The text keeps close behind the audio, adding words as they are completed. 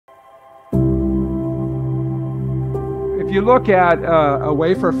If you look at a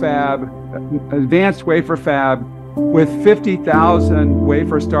wafer fab, advanced wafer fab with 50,000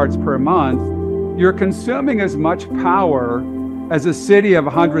 wafer starts per month, you're consuming as much power as a city of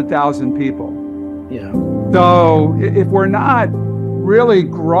 100,000 people. Yeah. So if we're not really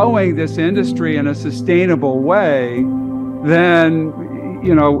growing this industry in a sustainable way, then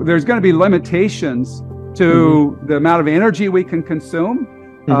there's going to be limitations to the amount of energy we can consume,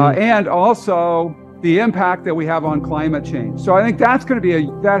 and also the impact that we have on climate change. So I think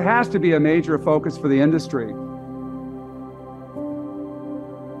that has to be a major focus for the industry.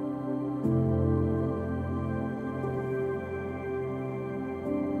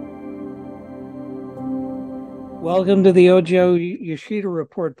 Welcome to the Ojo-Yoshida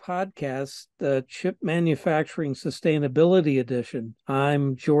Report podcast, the Chip Manufacturing Sustainability Edition.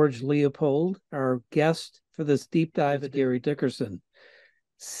 I'm George Leopold. Our guest for this deep dive is Gary Dickerson,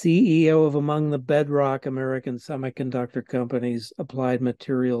 CEO of among the bedrock American semiconductor companies, Applied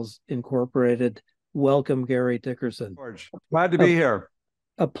Materials Incorporated. Welcome, Gary Dickerson. George, glad to be here.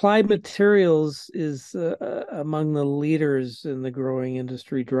 Applied Materials is among the leaders in the growing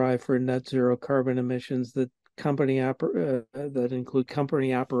industry drive for net zero carbon emissions that include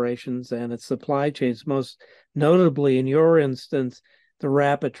company operations and its supply chains, most notably in your instance, the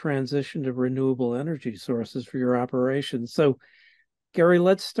rapid transition to renewable energy sources for your operations. So, Gary,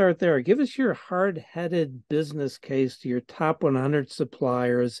 let's start there. Give us your hard-headed business case to your top 100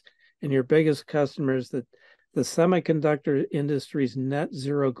 suppliers and your biggest customers that the semiconductor industry's net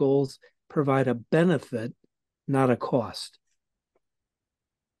zero goals provide a benefit, not a cost.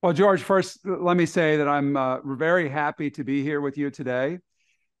 Well, George, first, let me say that I'm very happy to be here with you today.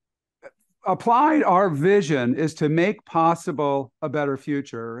 Applied, our vision is to make possible a better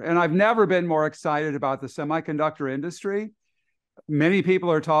future. And I've never been more excited about the semiconductor industry. Many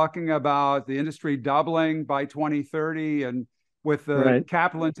people are talking about the industry doubling by 2030. And with the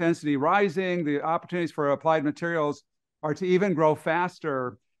capital intensity rising, the opportunities for Applied Materials are to even grow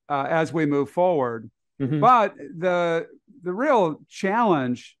faster as we move forward. But the real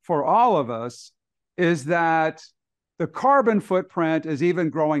challenge for all of us is that the carbon footprint is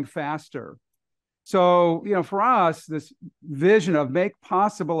even growing faster. So, for us, this vision of make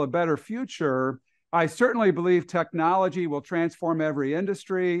possible a better future, I certainly believe technology will transform every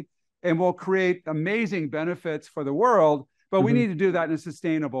industry and will create amazing benefits for the world, but we need to do that in a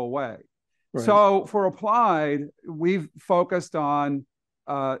sustainable way. So for Applied, we've focused on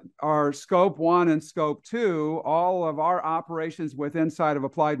our scope 1 and scope 2, all of our operations inside of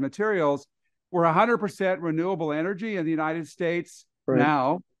Applied Materials. We're 100% renewable energy in the United States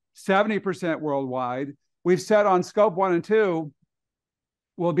now, 70% worldwide. We've said on scope 1 and 2,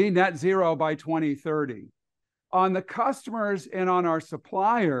 we'll be net zero by 2030. On the customers and on our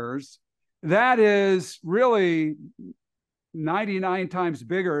suppliers, that is really 99 times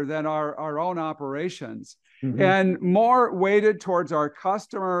bigger than our own operations, and more weighted towards our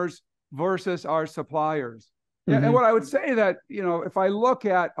customers versus our suppliers. And what I would say that, if I look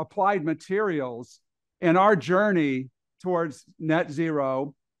at Applied Materials and our journey towards net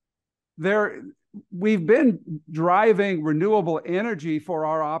zero, we've been driving renewable energy for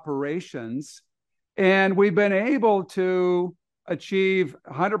our operations, and we've been able to achieve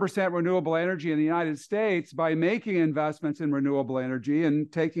 100% renewable energy in the United States by making investments in renewable energy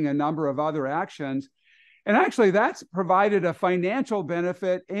and taking a number of other actions. And actually, that's provided a financial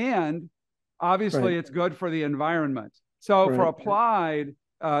benefit, and obviously it's good for the environment. So for Applied,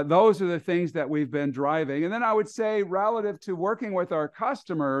 those are the things that we've been driving. And then I would say, relative to working with our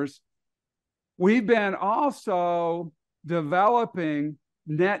customers, we've been also developing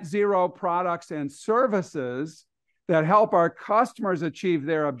net zero products and services that help our customers achieve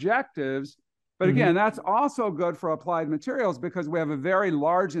their objectives. But again, that's also good for Applied Materials because we have a very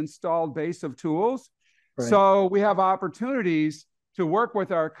large installed base of tools. So we have opportunities to work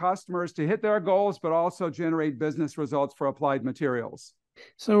with our customers to hit their goals, but also generate business results for Applied Materials.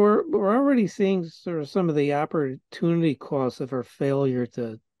 So we're already seeing sort of some of the opportunity costs of our failure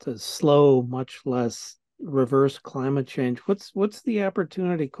to slow, much less reverse climate change. What's the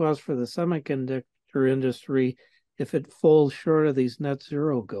opportunity cost for the semiconductor industry if it falls short of these net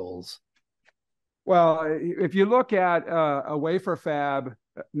zero goals? Well, if you look at a wafer fab,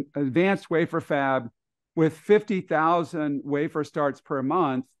 advanced wafer fab with 50,000 wafer starts per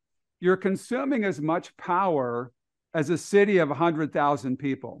month, you're consuming as much power as a city of 100,000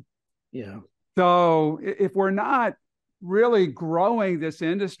 people. Yeah. So if we're not really growing this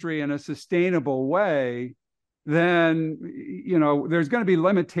industry in a sustainable way, then there's going to be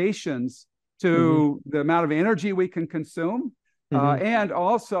limitations to the amount of energy we can consume, and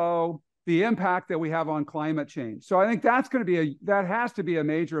also the impact that we have on climate change. So I think that has to be a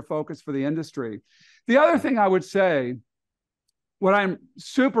major focus for the industry. The other thing I would say, what I'm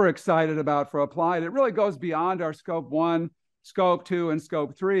super excited about for Applied, it really goes beyond our scope 1, scope 2, and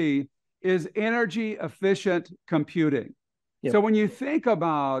scope 3, is energy efficient computing. Yep. So when you think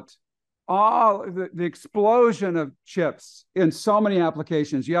about all the explosion of chips in so many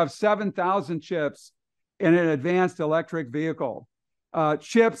applications, you have 7,000 chips in an advanced electric vehicle,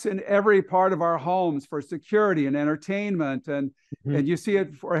 chips in every part of our homes for security and entertainment, and you see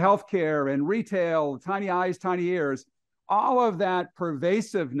it for healthcare and retail, tiny eyes, tiny ears. All of that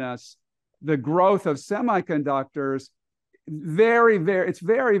pervasiveness, the growth of semiconductors, it's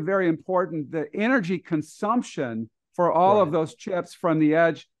very, very important. The energy consumption for all of those chips from the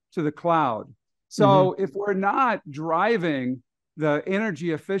edge to the cloud. So if we're not driving the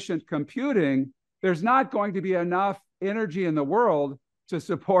energy efficient computing, there's not going to be enough energy in the world to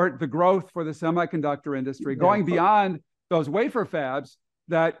support the growth for the semiconductor industry, going beyond those wafer fabs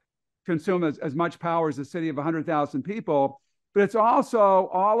that consume as much power as a city of 100,000 people. But it's also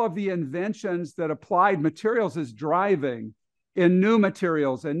all of the inventions that Applied Materials is driving in new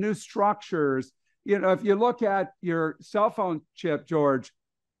materials and new structures. You know, if you look at your cell phone chip, George,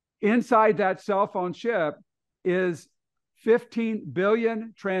 inside that cell phone chip is 15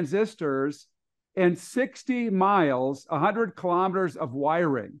 billion transistors and 60 miles, 100 kilometers of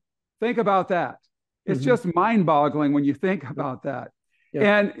wiring. Think about that. It's just mind-boggling when you think about that.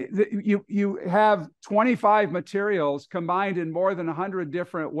 And you have 25 materials combined in more than 100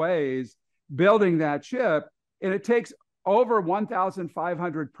 different ways building that chip, and it takes over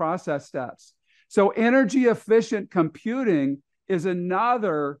 1,500 process steps. So energy efficient computing is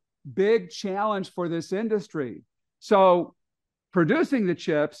another big challenge for this industry. So producing the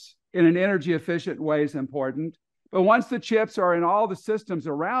chips in an energy efficient way is important, but once the chips are in all the systems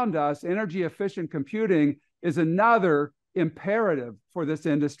around us, energy efficient computing is another imperative for this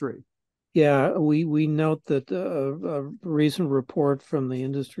industry. Yeah, we note that a recent report from the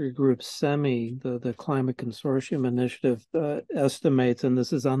industry group SEMI, the Climate Consortium Initiative, estimates, and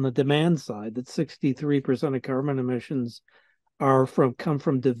this is on the demand side, that 63% of carbon emissions come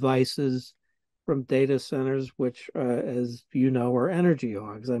from devices, from data centers, which, as you know, are energy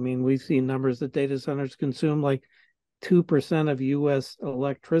hogs. I mean, we've seen numbers that data centers consume like 2% of U.S.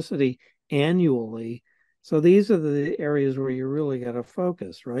 electricity annually. So these are the areas where you really got to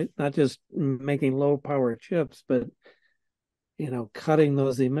focus, right? Not just making low power chips, but, you know, cutting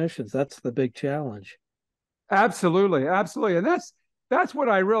those emissions. That's the big challenge. Absolutely, absolutely. And that's what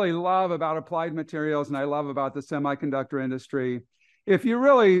I really love about Applied Materials, and I love about the semiconductor industry. If you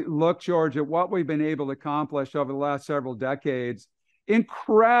really look, George, at what we've been able to accomplish over the last several decades,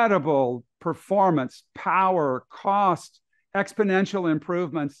 incredible performance, power, cost, exponential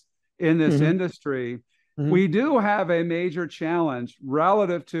improvements in this industry. We do have a major challenge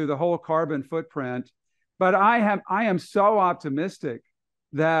relative to the whole carbon footprint, but I am so optimistic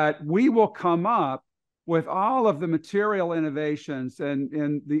that we will come up with all of the material innovations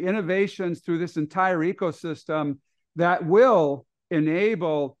and the innovations through this entire ecosystem that will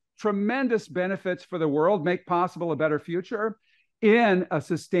enable tremendous benefits for the world, make possible a better future in a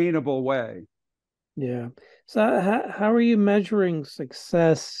sustainable way. Yeah. So how are you measuring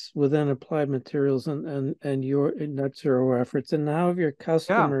success within Applied Materials and your net zero efforts? And how have your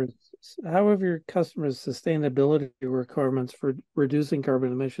customers sustainability requirements for reducing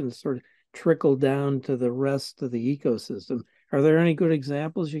carbon emissions sort of trickled down to the rest of the ecosystem? Are there any good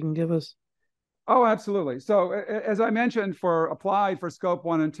examples you can give us? Oh, absolutely. So as I mentioned, for Applied, for scope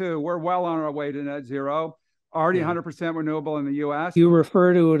 1 and 2, we're well on our way to net zero. Already 100% renewable in the U.S. You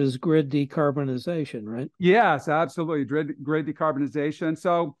refer to it as grid decarbonization, right? Yes, absolutely. Grid decarbonization.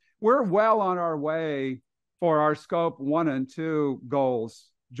 So we're well on our way for our scope 1 and 2 goals,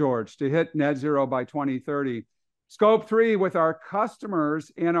 George, to hit net zero by 2030. Scope 3 with our customers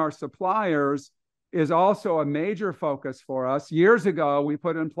and our suppliers is also a major focus for us. Years ago, we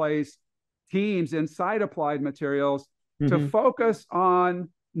put in place teams inside Applied Materials to focus on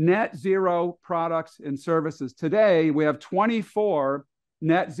net zero products and services. Today, we have 24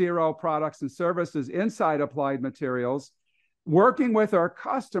 net zero products and services inside Applied Materials, working with our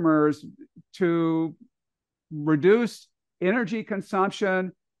customers to reduce energy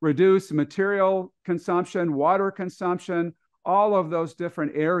consumption, reduce material consumption, water consumption, all of those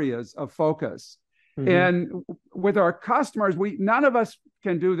different areas of focus. And with our customers, none of us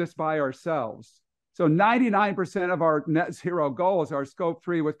can do this by ourselves. So 99% of our net zero goals are scope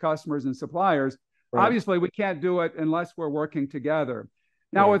 3 with customers and suppliers. Right. Obviously, we can't do it unless we're working together.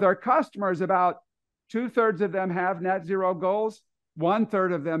 Now, with our customers, about 2/3 of them have net zero goals.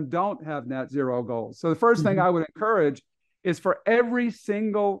 1/3 of them don't have net zero goals. So the first thing Mm-hmm. I would encourage is for every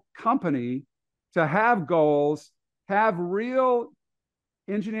single company to have goals, have real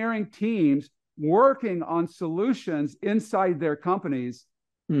engineering teams working on solutions inside their companies.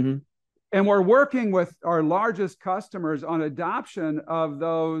 Mm-hmm. And we're working with our largest customers on adoption of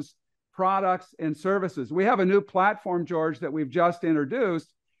those products and services. We have a new platform, George, that we've just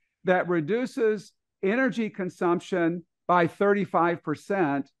introduced that reduces energy consumption by 35%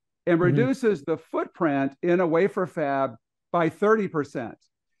 and Mm-hmm. reduces the footprint in a wafer fab by 30%.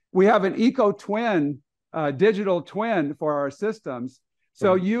 We have an eco twin, digital twin for our systems.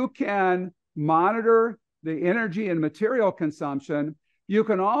 So Right. you can monitor the energy and material consumption. You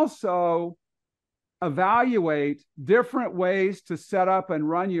can also evaluate different ways to set up and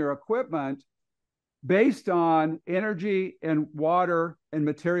run your equipment based on energy and water and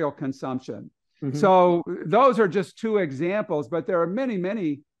material consumption. Mm-hmm. So those are just two examples, but there are many,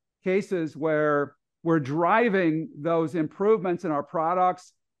 many cases where we're driving those improvements in our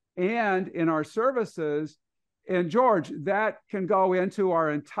products and in our services. And George, that can go into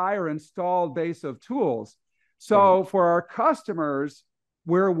our entire installed base of tools. So Right. for our customers,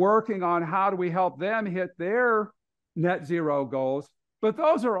 we're working on how do we help them hit their net zero goals. But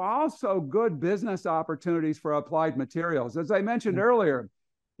those are also good business opportunities for Applied Materials. As I mentioned Yeah. earlier,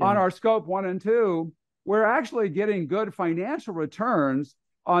 on Yeah. our scope 1 and 2, we're actually getting good financial returns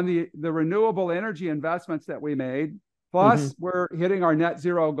on the renewable energy investments that we made. Mm-hmm. Plus, we're hitting our net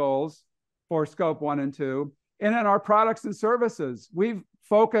zero goals for scope 1 and 2. And in our products and services, we've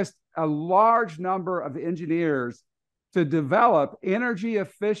focused a large number of engineers to develop energy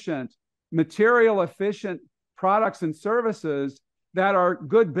efficient, material efficient products and services that are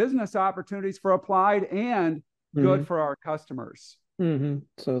good business opportunities for Applied and Mm-hmm. good for our customers. Mm-hmm.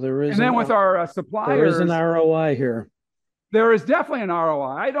 So And then with our there is an suppliers, ROI here. there is definitely an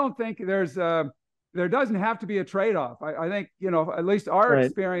ROI. I don't think there doesn't have to be a trade-off. I think, at least our Right.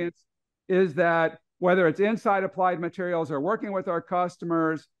 experience is that whether it's inside Applied Materials or working with our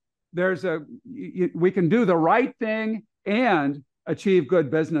customers, we can do the right thing and achieve good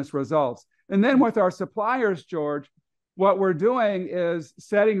business results. And then with our suppliers, George, what we're doing is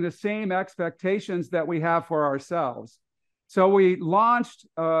setting the same expectations that we have for ourselves. So we launched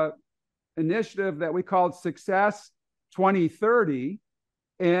an initiative that we called Success 2030,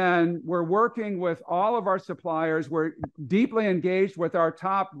 and we're working with all of our suppliers. We're deeply engaged with our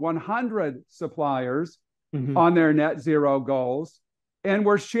top 100 suppliers Mm-hmm. on their net zero goals. And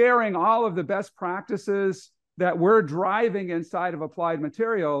we're sharing all of the best practices that we're driving inside of Applied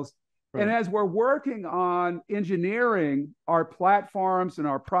Materials. Right. And as we're working on engineering our platforms and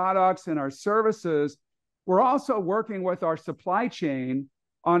our products and our services, we're also working with our supply chain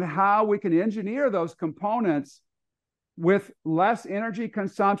on how we can engineer those components with less energy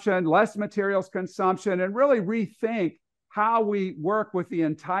consumption, less materials consumption, and really rethink how we work with the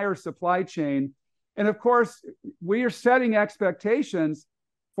entire supply chain. And of course, we are setting expectations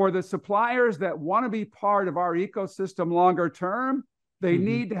for the suppliers that want to be part of our ecosystem longer term. They Mm-hmm.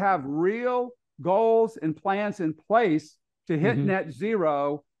 need to have real goals and plans in place to hit Mm-hmm. net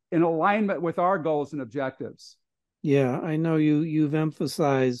zero in alignment with our goals and objectives. Yeah, I know you've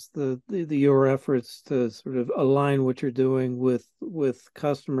emphasized your efforts to sort of align what you're doing with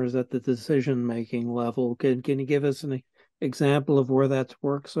customers at the decision making level. Can you give us an example of where that's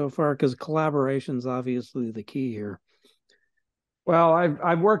worked so far? Because collaboration is obviously the key here. Well,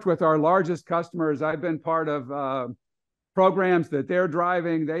 I've worked with our largest customers. I've been part of programs that they're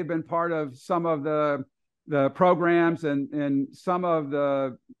driving. They've been part of some of the programs and some of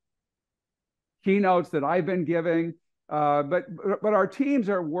the keynotes that I've been giving. But our teams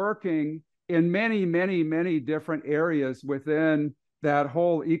are working in many, many, many different areas within that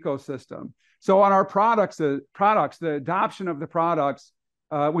whole ecosystem. So on our products, the adoption of the products,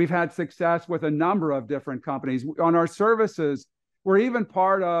 we've had success with a number of different companies. On our services, we're even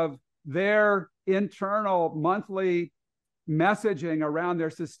part of their internal monthly messaging around their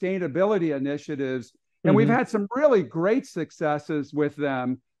sustainability initiatives. And we've had some really great successes with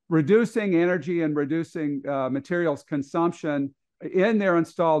them, reducing energy and reducing materials consumption in their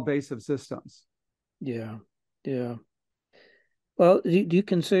installed base of systems. Yeah, yeah. Well, do you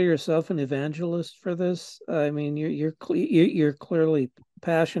consider yourself an evangelist for this? I mean, you're clearly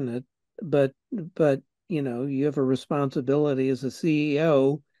passionate, but you have a responsibility as a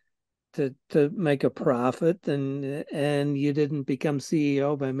CEO to make a profit, and you didn't become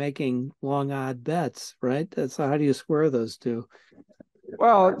CEO by making long odd bets, right? So how do you square those two?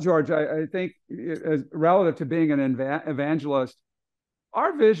 Well, George, I think as relative to being an evangelist,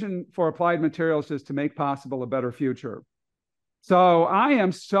 our vision for Applied Materials is to make possible a better future. So I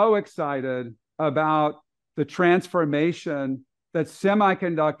am so excited about the transformation that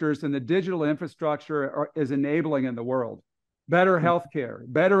semiconductors and the digital infrastructure is enabling in the world. Better healthcare,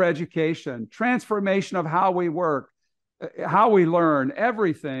 better education, transformation of how we work, how we learn,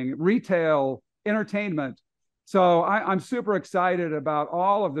 everything, retail, entertainment. So I'm super excited about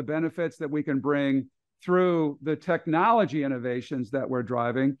all of the benefits that we can bring through the technology innovations that we're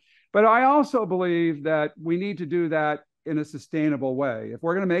driving. But I also believe that we need to do that in a sustainable way. If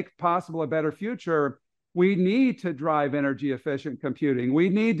we're going to make possible a better future, we need to drive energy efficient computing. We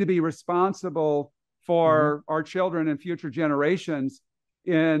need to be responsible for our children and future generations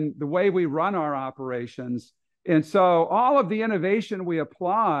in the way we run our operations. And so all of the innovation we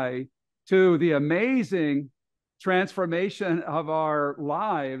apply to the amazing transformation of our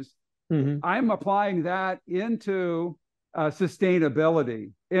lives, I'm applying that into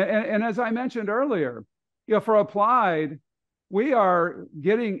sustainability. And as I mentioned earlier, for Applied, we are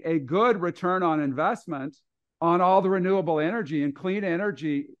getting a good return on investment on all the renewable energy and clean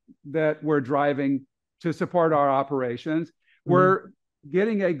energy that we're driving to support our operations. We're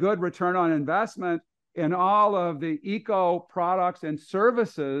getting a good return on investment in all of the eco products and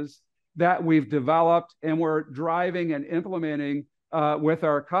services that we've developed and we're driving and implementing with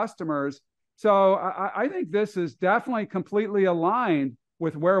our customers. So I think this is definitely completely aligned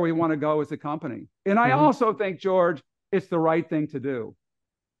with where we want to go as a company. And I also think, George, it's the right thing to do.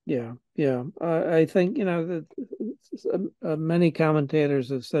 Yeah. I think, that many commentators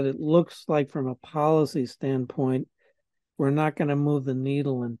have said it looks like from a policy standpoint, we're not going to move the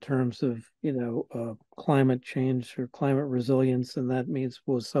needle in terms of, climate change or climate resilience. And that means,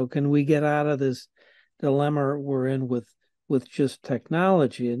 well, so can we get out of this dilemma we're in with just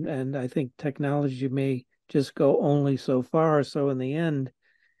technology? And I think technology may just go only so far. So in the end,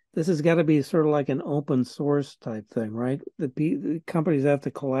 this has got to be sort of like an open source type thing, right? The companies have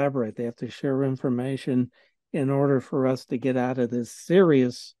to collaborate. They have to share information in order for us to get out of this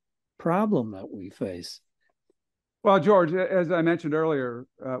serious problem that we face. Well, George, as I mentioned earlier,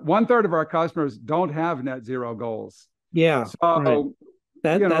 1/3 of our customers don't have net zero goals. Yeah, so right.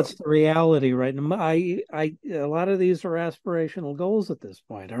 That's the reality, right? And a lot of these are aspirational goals at this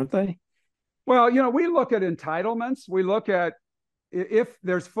point, aren't they? Well, we look at entitlements. We look at if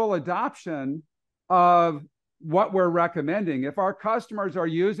there's full adoption of what we're recommending. If our customers are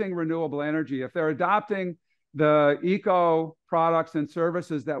using renewable energy, if they're adopting the eco products and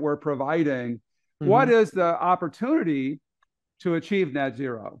services that we're providing, what is the opportunity to achieve net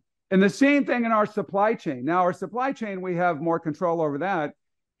zero? And the same thing in our supply chain. Now, our supply chain, we have more control over that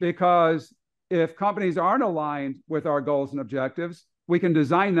because if companies aren't aligned with our goals and objectives, we can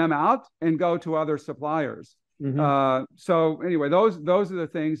design them out and go to other suppliers. So anyway, those are the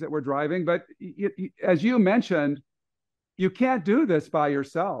things that we're driving. But as you mentioned, you can't do this by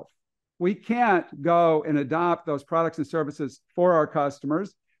yourself. We can't go and adopt those products and services for our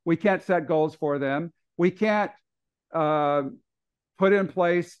customers. We can't set goals for them. We can't put in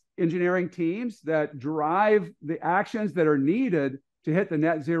place engineering teams that drive the actions that are needed to hit the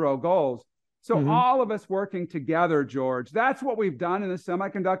net zero goals. So all of us working together, George, that's what we've done in the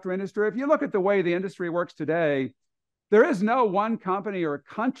semiconductor industry. If you look at the way the industry works today, there is no one company or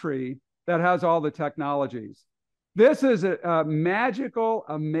country that has all the technologies. This is a magical,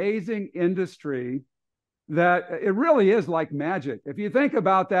 amazing industry that it really is like magic. If you think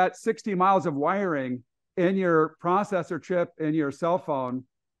about that 60 miles of wiring in your processor chip in your cell phone,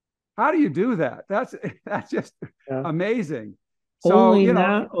 how do you do that? That's just amazing. So,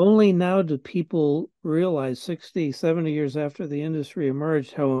 only now do people realize 60, 70 years after the industry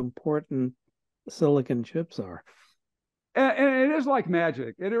emerged how important silicon chips are. And it is like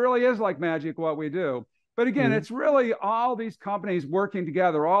magic. It really is like magic what we do. But again, it's really all these companies working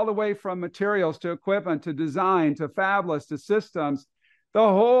together, all the way from materials to equipment to design to fabless to systems, the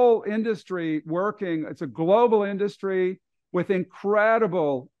whole industry working. It's a global industry with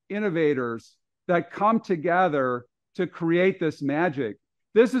incredible innovators that come together to create this magic.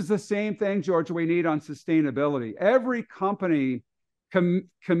 This is the same thing, George, we need on sustainability. Every company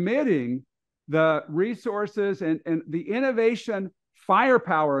committing the resources and the innovation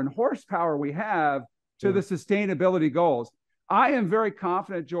firepower and horsepower we have to the sustainability goals. I am very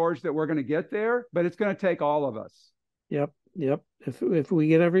confident, George, that we're going to get there, but it's going to take all of us. Yep. If we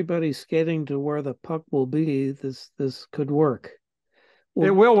get everybody skating to where the puck will be, this could work. Well,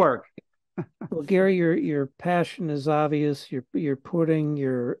 it will work. Well, Gary, your passion is obvious. You're putting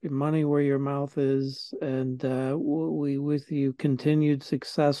your money where your mouth is, and we wish you continued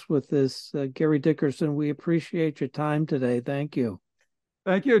success with this. Gary Dickerson, we appreciate your time today. Thank you.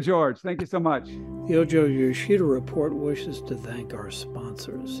 Thank you, George. Thank you so much. The Ojo-Yoshida Report wishes to thank our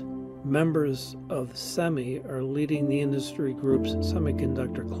sponsors. Members of SEMI are leading the industry group's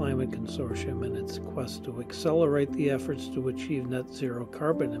Semiconductor Climate Consortium in its quest to accelerate the efforts to achieve net zero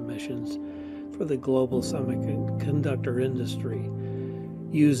carbon emissions for the global semiconductor industry,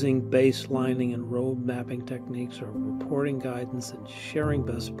 using baselining and road mapping techniques or reporting guidance and sharing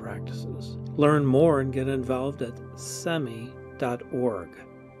best practices. Learn more and get involved at semi.org.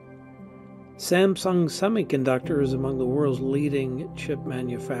 Samsung Semiconductor is among the world's leading chip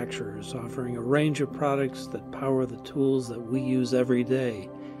manufacturers, offering a range of products that power the tools that we use every day.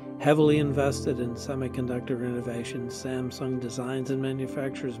 Heavily invested in semiconductor innovation, Samsung designs and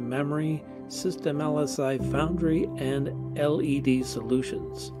manufactures memory, system LSI foundry, and LED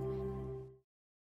solutions.